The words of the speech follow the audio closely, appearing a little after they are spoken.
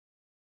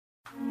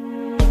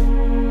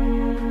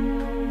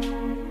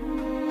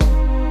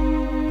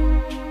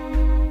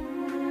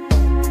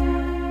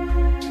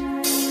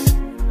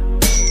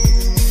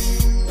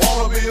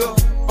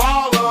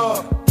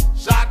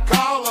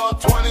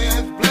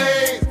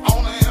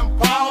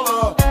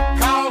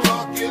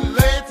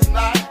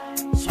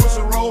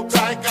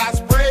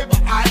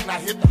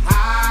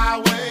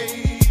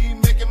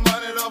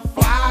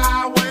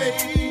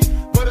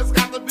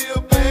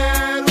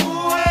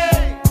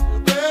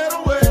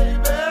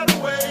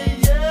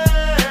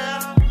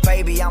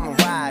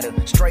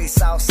straight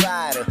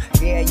Southsider.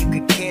 Yeah, you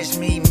could catch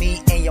me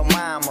and your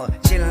mama.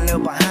 Chillin'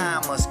 in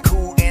Bahamas,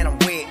 cool and I'm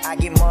wet. I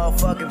get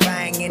motherfucking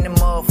bang in the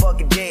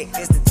motherfucking deck.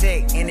 It's the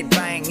tech, and it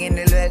bang, and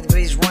it let the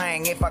bitch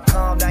ring. If I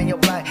calm down your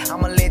block,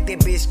 I'ma let that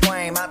bitch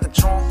scream. Out the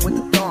trunk with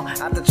the thumb,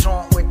 out the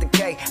trunk with the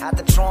K, out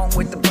the trunk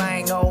with the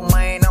bang. Oh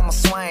man, I'ma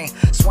swing.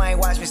 Swing,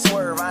 watch me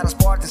swerve. I done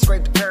sparked and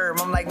scraped the curb.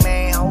 I'm like,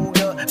 man, hold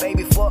up,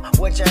 baby, fuck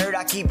what you heard.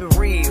 I keep it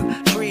real,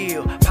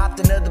 trill.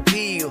 Popped another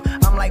pill.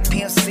 I'm like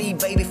Pimp C,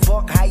 baby,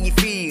 fuck how you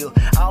feel.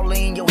 All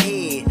in your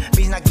head,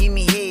 bitch, now give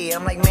me head.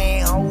 I'm like,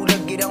 man, hold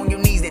up, get on your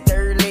knees, that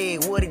third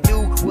leg. What it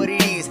do, what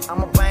it is.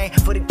 I'ma bang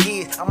for the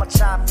kids. I'ma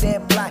chop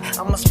that block.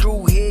 I'ma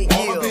screw head,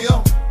 yeah. Wanna be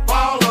a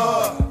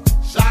baller,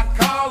 shot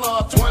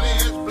caller,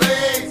 20-inch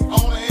blades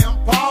on an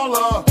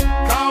Impala.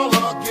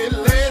 Caller, get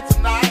laid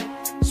tonight.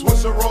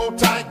 Switch a roll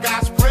tight,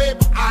 got spray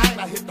behind.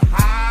 I hit the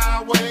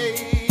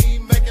highway,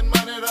 making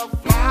money the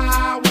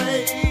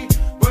flyway.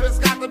 But it's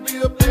got to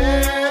be a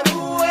better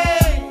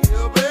way,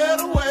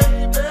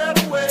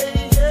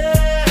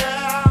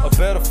 yeah. A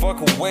better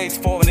fucking wage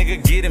for a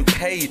nigga getting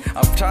paid.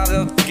 I'm tired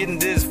of getting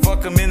this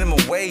fucking minimum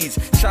wage.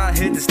 Trying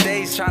to hit the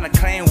stage, trying to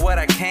claim what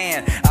I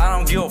can. I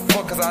don't give a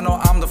fuck cause I know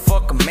I'm the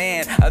fucking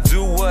man. I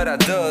do what I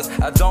does,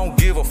 I don't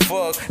give a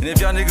fuck. And if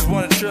y'all niggas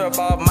wanna trip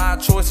about my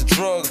choice of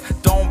drugs,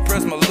 don't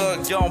press my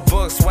luck, young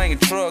buck swinging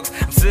trucks.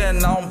 I'm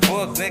sitting on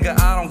book, nigga,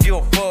 I don't give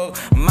a fuck.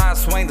 Might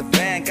swing the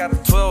van, got the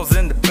 12s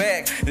in the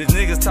back. These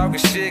niggas talking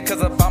shit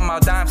cause I bought my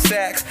dime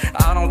sacks.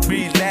 I don't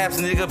relapse,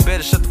 nigga,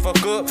 better shut the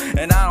fuck up.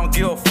 And I don't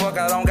give a fuck,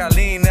 I don't got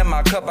lean in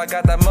my cup. I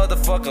got that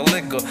motherfucker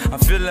liquor, I'm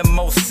feeling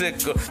more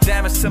sicker.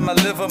 Damage to my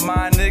liver,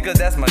 my nigga,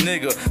 that's my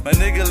nigga. My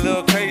nigga a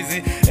little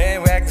crazy,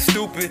 ain't acting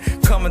stupid.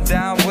 Coming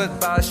down with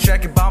by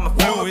distracted by my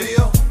Wanna fluid. be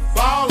a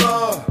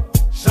baller,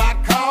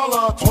 shot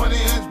caller, 20